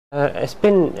It's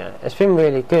been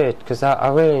really good because I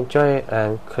really enjoy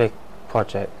Klikin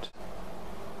project.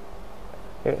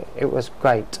 It was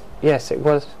great. Yes, it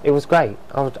was great.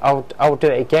 I would do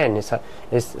it again. If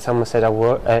someone said I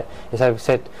would, if they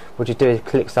said, would you do a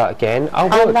Klikin start again? I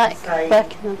would. I like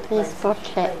working on this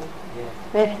project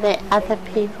with the other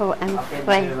people and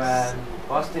friends.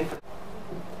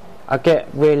 I get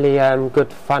really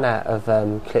good fun out of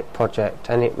Klikin project,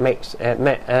 and it makes I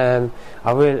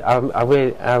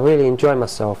really enjoy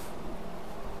myself.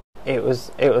 It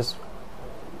was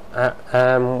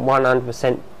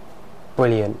 100%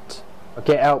 brilliant. I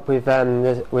get help with I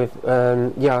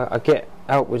get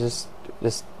help with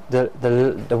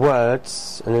the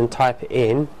words, and then type it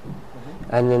in,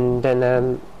 and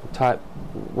then type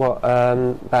what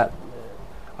about.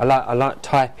 I like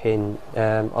typing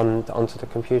onto the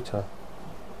computer.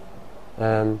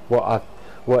 What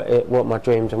my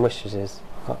dreams and wishes is.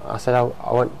 I said I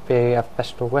want to be a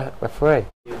professional referee.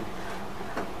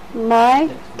 My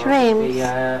dreams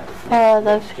for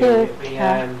the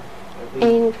future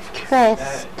include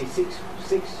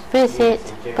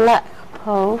visit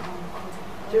Blackpool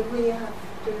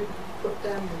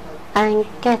and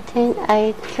getting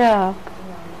a job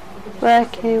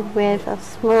working with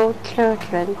small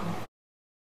children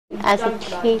as a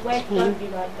teaching,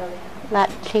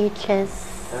 like teachers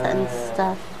and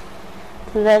stuff,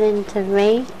 to learning to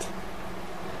read,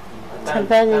 to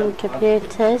learning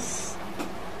computers,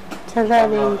 to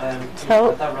learning to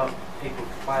talk,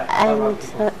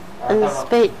 and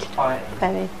speech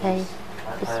therapy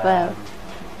as well.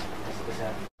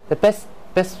 The best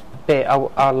bit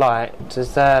I liked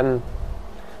is the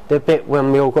bit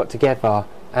when we all got together,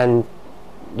 and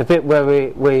the bit where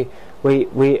we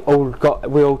all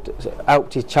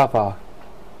helped each other,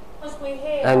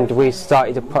 and we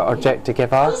started a project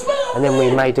together, and then we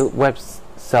made a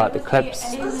website, the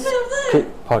Klikin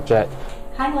project.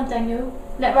 Hang on, Daniel.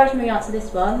 Let Rosemary answer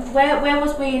this one. Where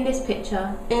was we in this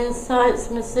picture? In Science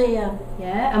Museum.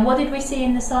 Yeah, and what did we see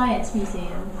in the Science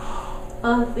Museum?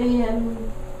 Of the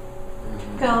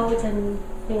golden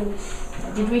things.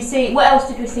 Did we see? What else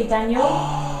did we see, Daniel?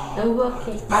 The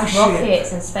rockets.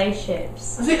 Rockets and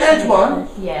spaceships. Was it Edge one?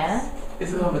 Yeah.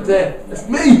 It's over there. That's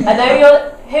me. Are they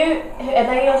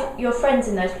your friends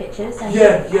in those pictures?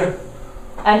 Yeah, yeah.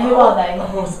 And who are they?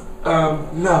 Love.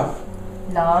 Love.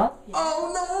 Oh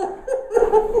no.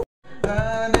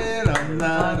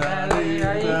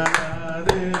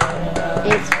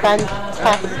 It's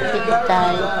fantastic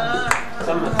day.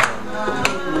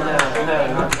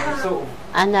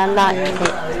 And I liked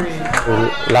it.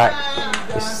 Like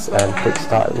this Klikin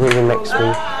start, it really makes me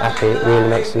happy. It really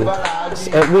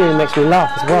makes me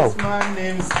laugh as well.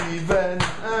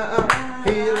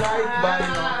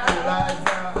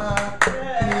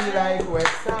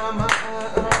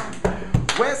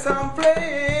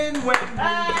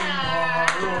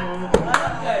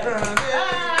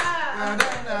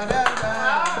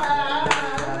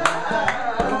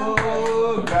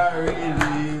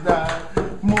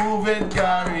 Move it,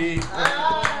 Gary.